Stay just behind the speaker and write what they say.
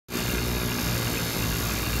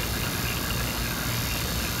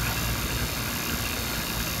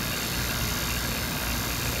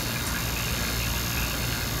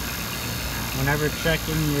whenever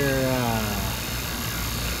checking your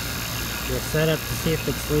setup to see if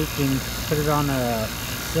it's leaking, put it on a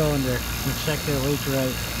cylinder and check the leak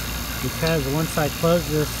rate. Because once I close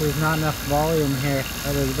this, there's not enough volume here,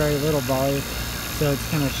 or there's very little volume, so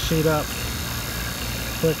it's going to shoot up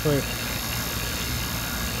quickly.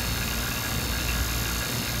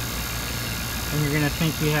 And you're going to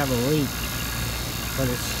think you have a leak, but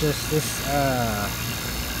it's just this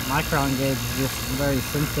micron gauge is just very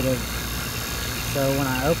sensitive. So when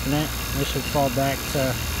I open it, it should fall back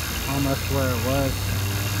to almost where it was.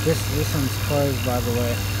 This one's closed, by the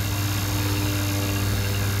way.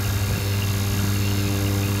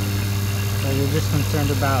 So you're just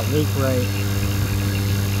concerned about leak rate.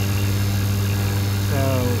 So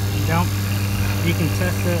you can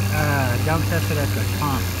test it, don't test it at the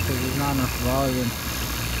pump because there's not enough volume.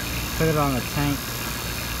 Put it on a tank.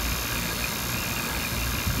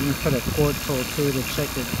 You can put a cord tool too to check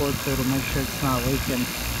your cord tool to make sure it's not leaking.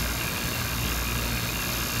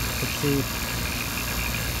 You can see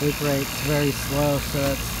leak rate's very slow, so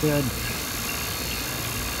that's good.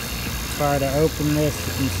 If I were to open this,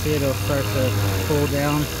 you can see it'll start to cool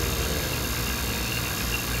down.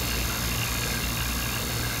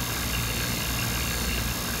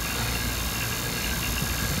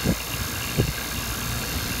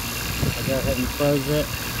 I'll go ahead and close it.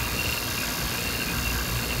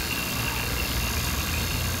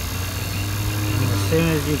 And as soon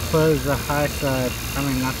as you close the high side, I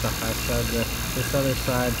mean not the high side, this other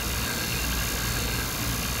side,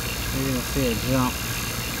 you're going to see it jump.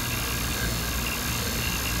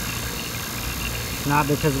 Not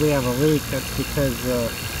because we have a leak, that's because the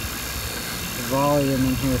volume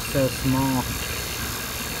in here is so small.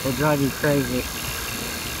 It'll drive you crazy.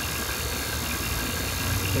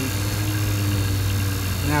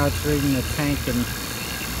 Now it's reading the tank and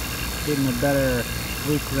getting a better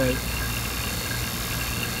leak rate.